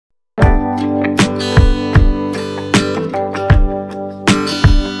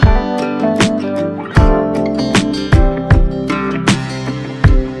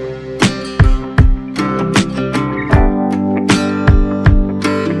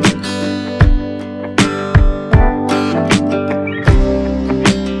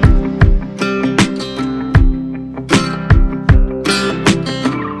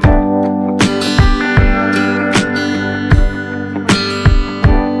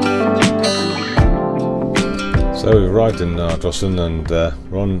So we've arrived in Ardrossan and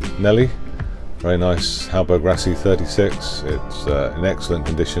we're on Nelly, very nice Hallberg Rassy 36. It's in excellent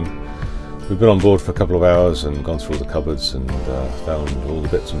condition. We've been on board for a couple of hours and gone through all the cupboards and found all the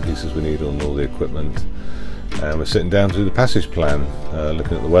bits and pieces we need on all the equipment. And we're sitting down to do the passage plan,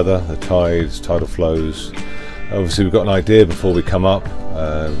 looking at the weather, the tides, tidal flows. Obviously we've got an idea before we come up.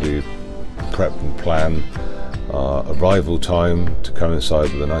 We prep and plan our arrival time to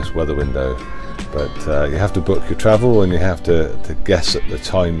coincide with a nice weather window. But you have to book your travel and you have to guess at the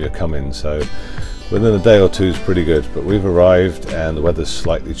time you're coming. So within a day or two is pretty good. But we've arrived and the weather's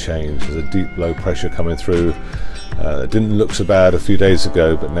slightly changed. There's a deep low pressure coming through. It didn't look so bad a few days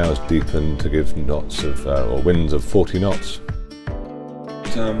ago, but now it's deepened to give knots of or winds of 40 knots.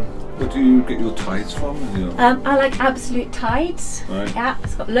 Where do you get your tides from? I like absolute tides. Right. Yeah,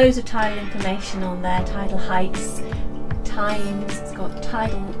 it's got loads of tidal information on there, tidal heights, times, it's got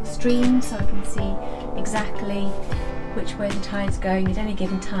tidal streams, so I can see exactly which way the tide's going at any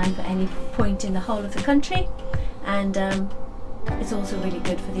given time for any point in the whole of the country. And it's also really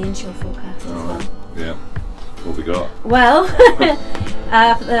good for the inshore forecast as well. Yeah. What have we got? Well,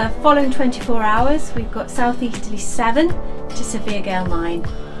 for the following 24 hours we've got southeasterly 7 to severe gale 9.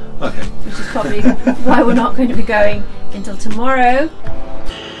 Okay. Which is probably why we're not going to be going until tomorrow.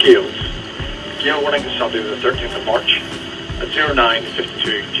 Gales. Gale warning is Sunday the 13th of March at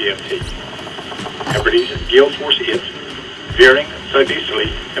 09:52 GMT. Hebrides gale force 8, veering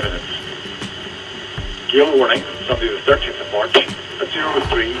southeasterly imminent. Gale warning Sunday the 13th of March at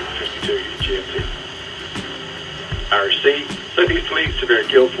 03:52 GMT. Irish Sea southeasterly severe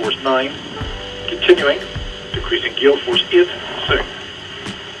gale force 9, continuing, decreasing gale force 8 soon.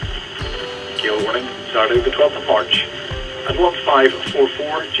 Gale warning Saturday the 12th of March at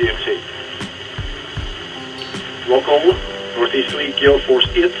 15:44 GMT. Rockall, northeasterly gale force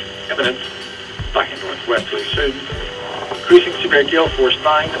 8, imminent, backing northwesterly soon, increasing severe gale force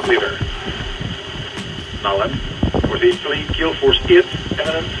 9 later. Malin, northeasterly gale force 8,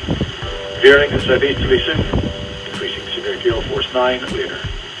 imminent, veering southeasterly soon, increasing severe gale force 9 later.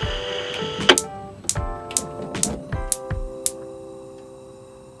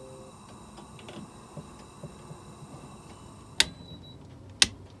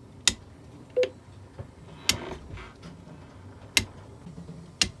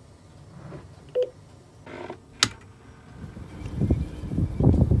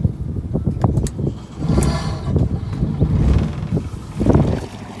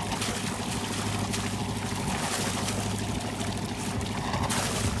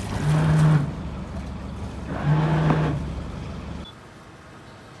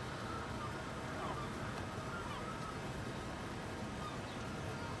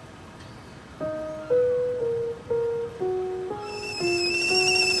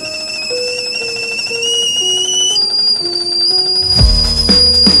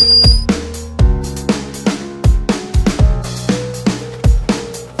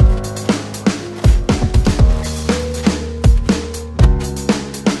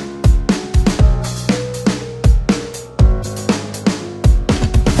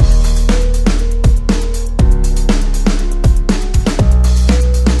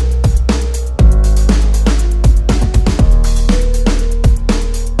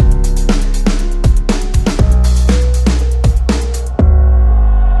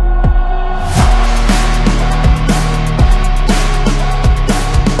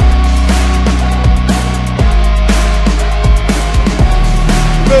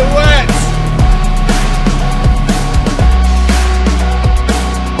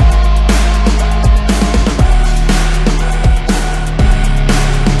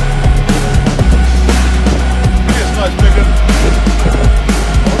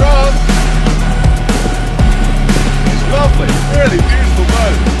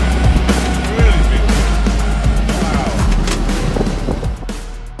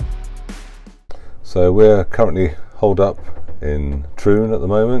 So we're currently holed up in Troon at the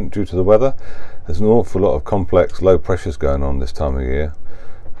moment due to the weather. There's an awful lot of complex low pressures going on this time of year.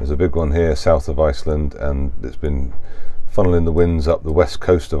 There's a big one here south of Iceland and it's been funneling the winds up the west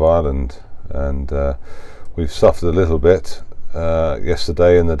coast of Ireland, and we've suffered a little bit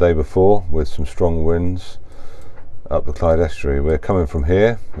yesterday and the day before with some strong winds up the Clyde estuary. We're coming from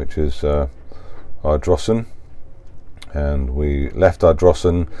here, which is Ardrossan, and we left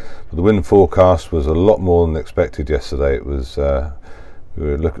Ardrossan, but the wind forecast was a lot more than expected yesterday. It was we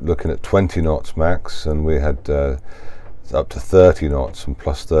were looking at 20 knots max, and we had up to 30 knots and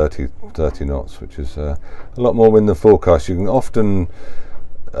plus 30 knots, which is a lot more wind than forecast. You can often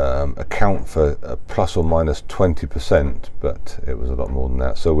account for a plus or minus 20%, but it was a lot more than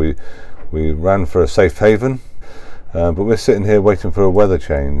that. So we ran for a safe haven. But we're sitting here waiting for a weather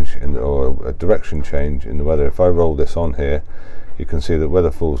change or a direction change in the weather. If I roll this on here, you can see that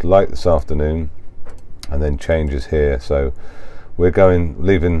weather falls light this afternoon and then changes here. So we're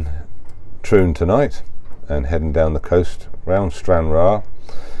leaving Troon tonight and heading down the coast round Stranraer,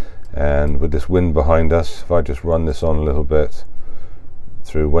 and with this wind behind us, if I just run this on a little bit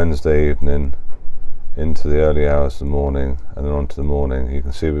through Wednesday evening into the early hours of the morning and then on to the morning, you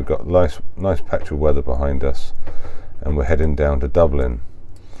can see we've got nice patch of weather behind us, and we're heading down to Dublin.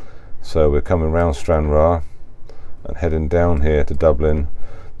 So we're coming round Stranraer and heading down here to Dublin.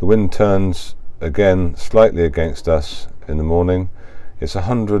 The wind turns again slightly against us in the morning. It's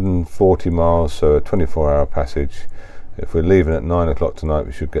 140 miles, so a 24-hour passage. If we're leaving at 9 o'clock tonight,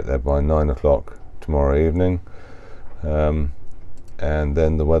 we should get there by 9 o'clock tomorrow evening. And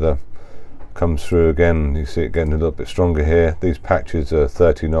then the weather comes through again. You see it getting a little bit stronger here. These patches are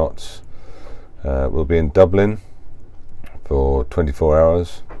 30 knots. We'll be in Dublin for 24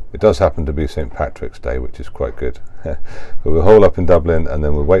 hours. It does happen to be St. Patrick's Day, which is quite good. But we'll hole up in Dublin, and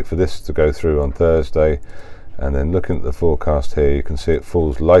then we'll wait for this to go through on Thursday. And then looking at the forecast here, you can see it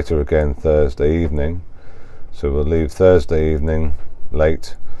falls lighter again Thursday evening. So we'll leave Thursday evening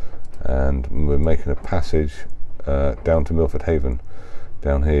late, and we're making a passage down to Milford Haven.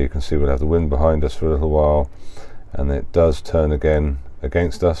 Down here you can see we'll have the wind behind us for a little while, and it does turn again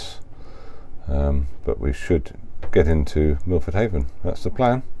against us, but we should get into Milford Haven. That's the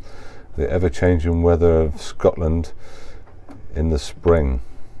plan. The ever-changing weather of Scotland in the spring.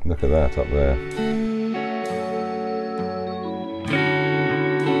 Look at that up there.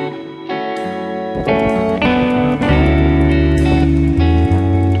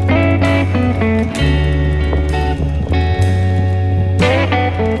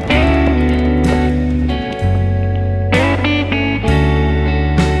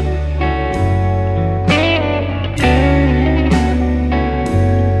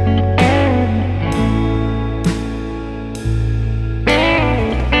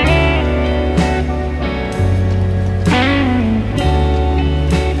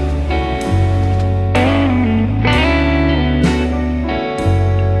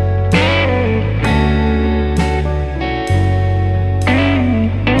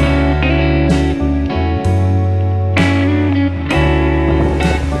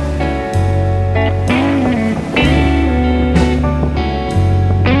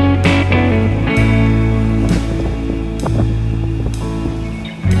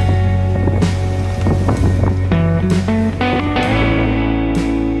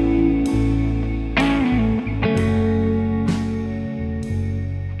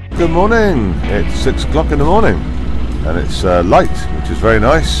 Good morning. It's 6 o'clock in the morning and it's light, which is very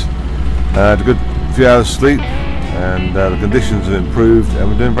nice. Had a good few hours sleep, and the conditions have improved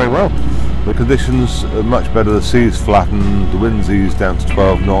and we're doing very well. The conditions are much better. The sea's flattened, the wind's eased down to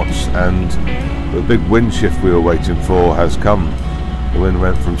 12 knots, and the big wind shift we were waiting for has come. The wind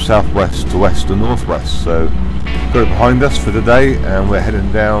went from southwest to west to northwest, so got it behind us for today, and we're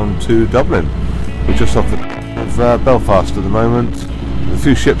heading down to Dublin. We're just off of Belfast at the moment. There's a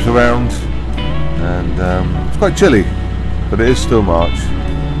few ships around, and it's quite chilly, but it is still March.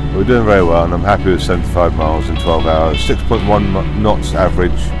 We're doing very well, and I'm happy with 75 miles in 12 hours, 6.1 knots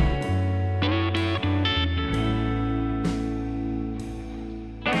average.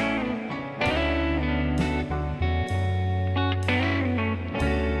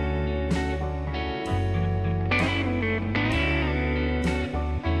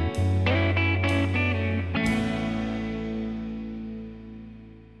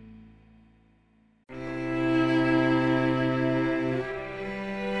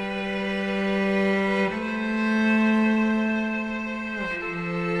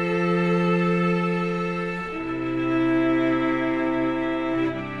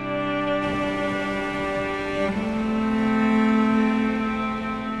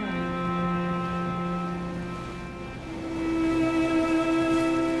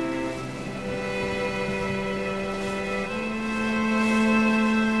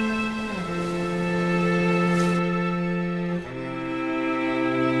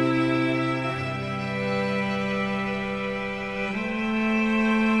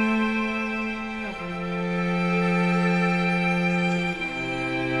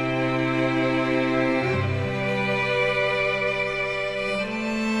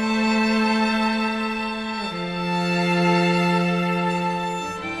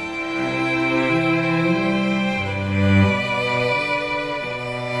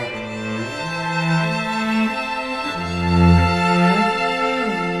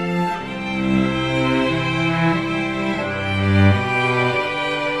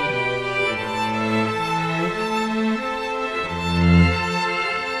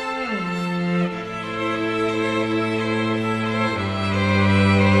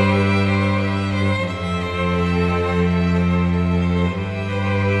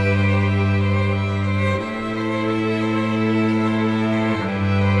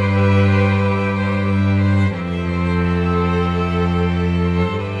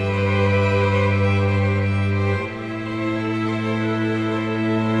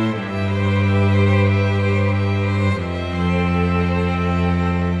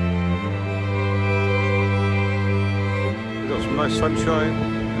 sunshine,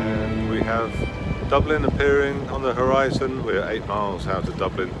 and we have Dublin appearing on the horizon. We're 8 miles out of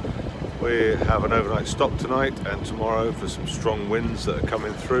Dublin. We have an overnight stop tonight and tomorrow for some strong winds that are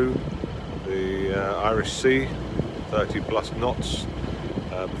coming through the Irish Sea, 30 plus knots,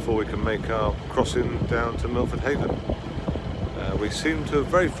 before we can make our crossing down to Milford Haven. We seem to have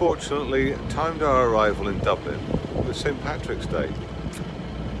very fortunately timed our arrival in Dublin with St. Patrick's Day.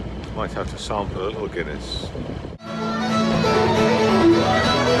 Might have to sample a little Guinness.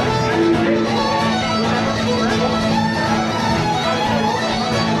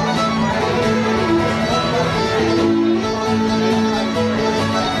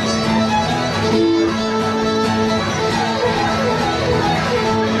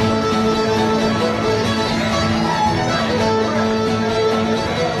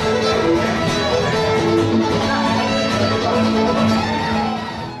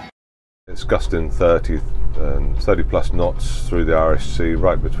 It's gusting 30 plus knots through the Irish Sea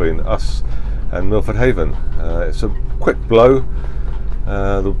right between us and Milford Haven. It's a quick blow.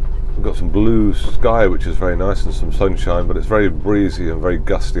 We've got some blue sky which is very nice and some sunshine, but it's very breezy and very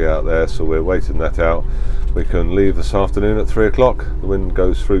gusty out there, so we're waiting that out. We can leave this afternoon at 3 o'clock. The wind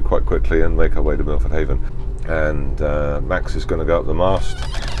goes through quite quickly and make our way to Milford Haven. And Max is going to go up the mast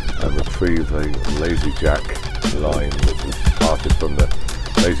and retrieve the Lazy Jack line which was parted from the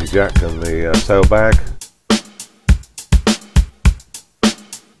Lazy Jack and the sail bag.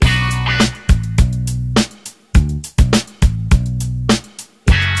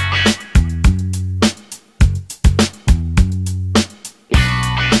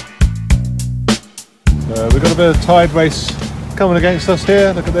 We've got a bit of tide race coming against us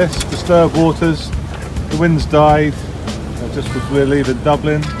here. Look at this, disturbed waters. The wind's died just as we're leaving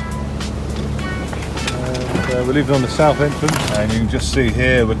Dublin. We're leaving on the south entrance, and you can just see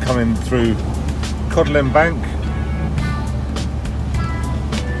here we're coming through Codlin Bank,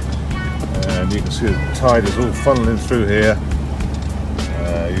 and you can see the tide is all funneling through here.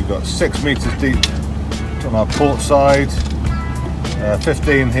 You've got 6 meters deep on our port side,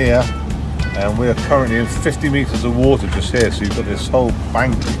 15 here, and we are currently in 50 meters of water just here, so you've got this whole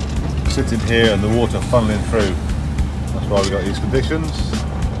bank sitting here and the water funneling through. That's why we've got these conditions.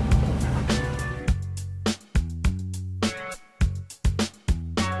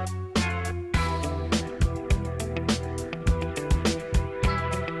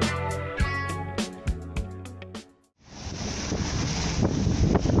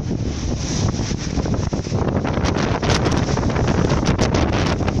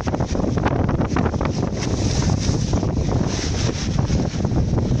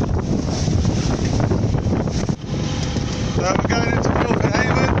 We're going into Milford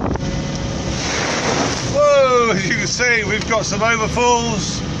Haven. Whoa, as you can see, we've got some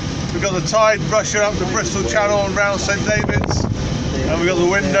overfalls. We've got the tide rushing up the Bristol Channel and round St David's, and we've got the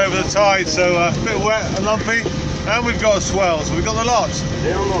wind over the tide, so a bit wet and lumpy, and we've got a swell, so we've got the lot,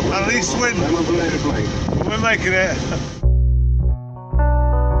 and an east wind. We're making it.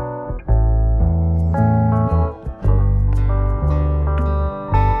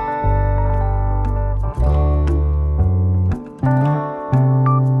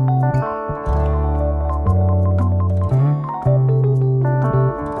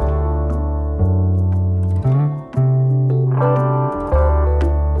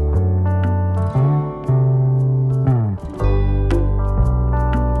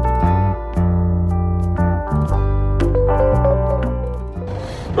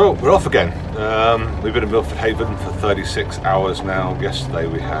 Well, we're off again. We've been in Milford Haven for 36 hours now. Yesterday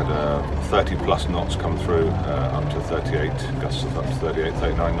we had 30 plus knots come through, up to 38, gusts of up to 38,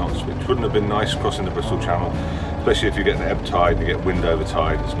 39 knots, which wouldn't have been nice crossing the Bristol Channel, especially if you get an ebb tide and you get wind over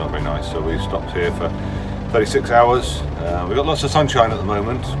tide. It's not very nice, so we stopped here for 36 hours. We've got lots of sunshine at the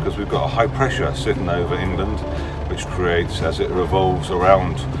moment because we've got a high pressure sitting over England, which creates, as it revolves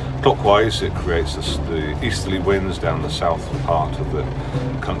around clockwise, it creates the easterly winds down the south part of the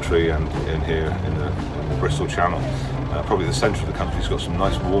country and in here in the Bristol Channel. Probably the centre of the country's got some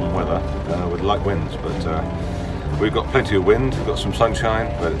nice warm weather with light winds, but we've got plenty of wind, we've got some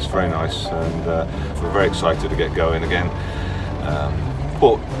sunshine, but it's very nice, and we're very excited to get going again.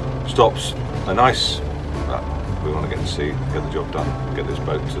 Port stops are nice, but we want to get to sea, get the job done, get this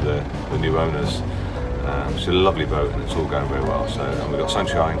boat to the new owners. It's a lovely boat and it's all going very well. So, and we've got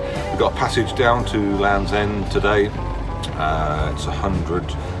sunshine. We've got a passage down to Land's End today. It's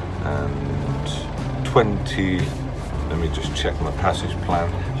 120, let me just check my passage plan,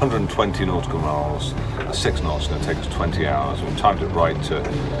 120 nautical miles, 6 knots, going to take us 20 hours. We've timed it right to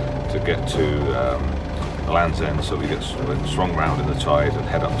get to Land's End, so we get strong round in the tide and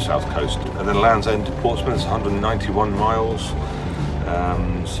head up the south coast. And then Land's End to Portsmouth is 191 miles.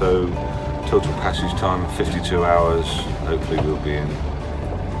 So total passage time 52 hours. Hopefully we'll be in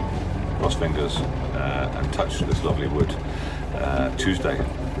cross fingers and touch this lovely wood Tuesday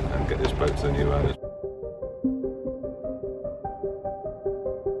and get this boat to the new owners.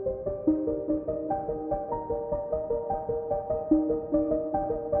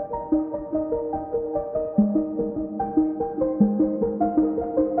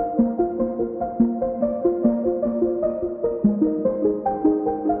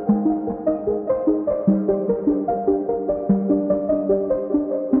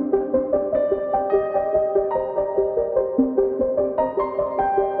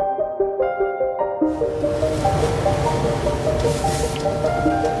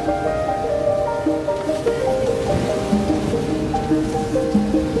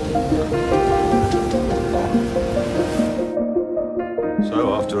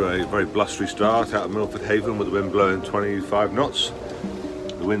 So after a very blustery start out of Milford Haven with the wind blowing 25 knots,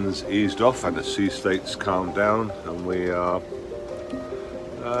 the wind's eased off and the sea state's calmed down, and we are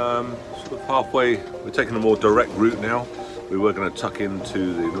sort of halfway. We're taking a more direct route now. We were going to tuck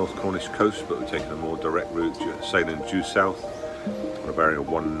into the North Cornish coast, but we're taking a more direct route, sailing due south on a bearing of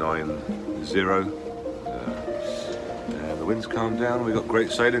 190. And the wind's calmed down. We've got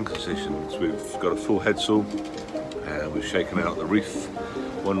great sailing conditions. We've got a full headsail and we've shaken out the reef,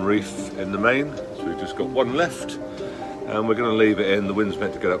 one reef in the main, so we've just got one left, and we're going to leave it in. The wind's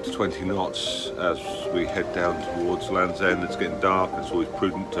meant to get up to 20 knots as we head down towards Land's End. It's getting dark, it's always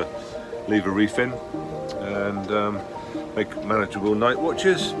prudent to leave a reef in and make manageable night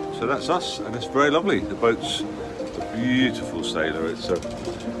watches. So that's us, and it's very lovely. The boat's a beautiful sailor. It's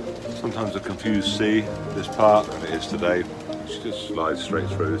sometimes a confused sea, this part, and it is today. She just slides straight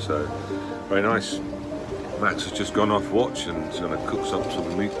through, so very nice. Max has just gone off watch and is going to cook up some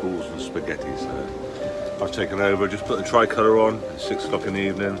meatballs and spaghetti, so I've taken over, just put the tricolour on. It's 6 o'clock in the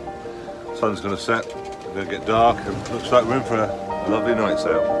evening, sun's going to set, it's going to get dark, and it looks like we're in for a lovely night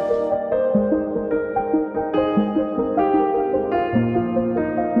sail.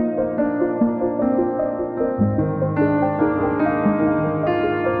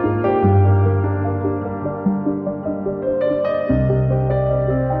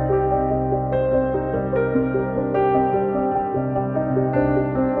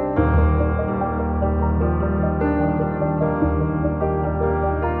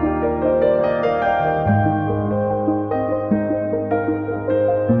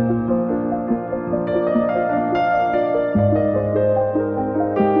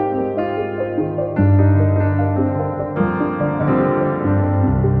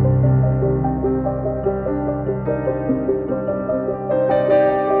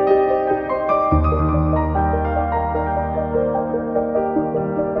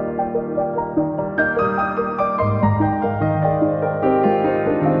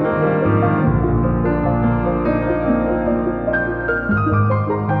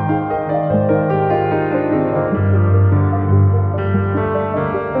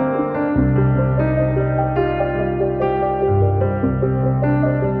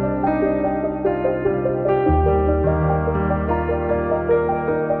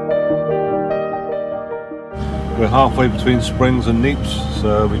 We're halfway between Springs and Neeps,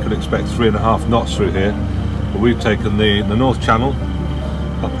 so we could expect 3.5 knots through here. But we've taken the North Channel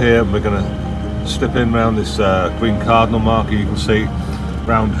up here, and we're going to slip in round this green cardinal marker you can see,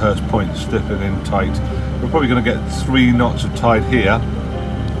 Roundhurst Point, slipping in tight. We're probably going to get 3 knots of tide here,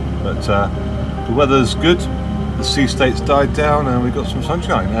 but the weather's good, the sea state's died down, and we've got some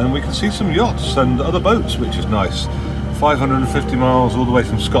sunshine, and we can see some yachts and other boats, which is nice. 550 miles all the way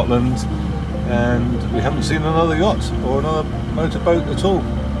from Scotland, and we haven't seen another yacht or another motorboat at all.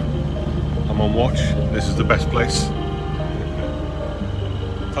 I'm on watch. This is the best place.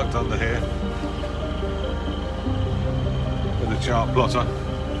 Tucked under here with a chart plotter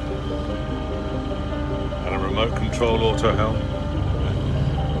and a remote control auto helm.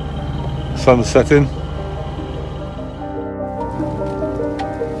 Sun's setting.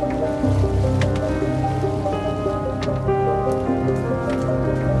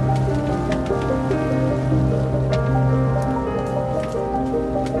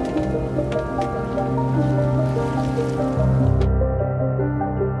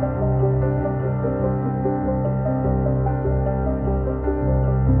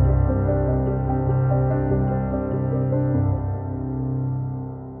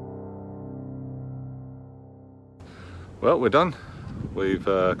 Well, we're done. We've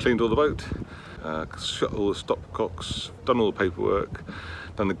cleaned all the boat, shut all the stopcocks, done all the paperwork,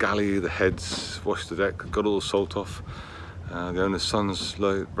 done the galley, the heads, washed the deck, got all the salt off. The owner's son's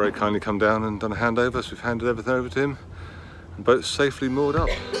very kindly come down and done a handover, so we've handed everything over to him. boat's safely moored up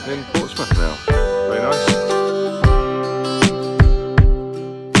in Portsmouth now. Very nice.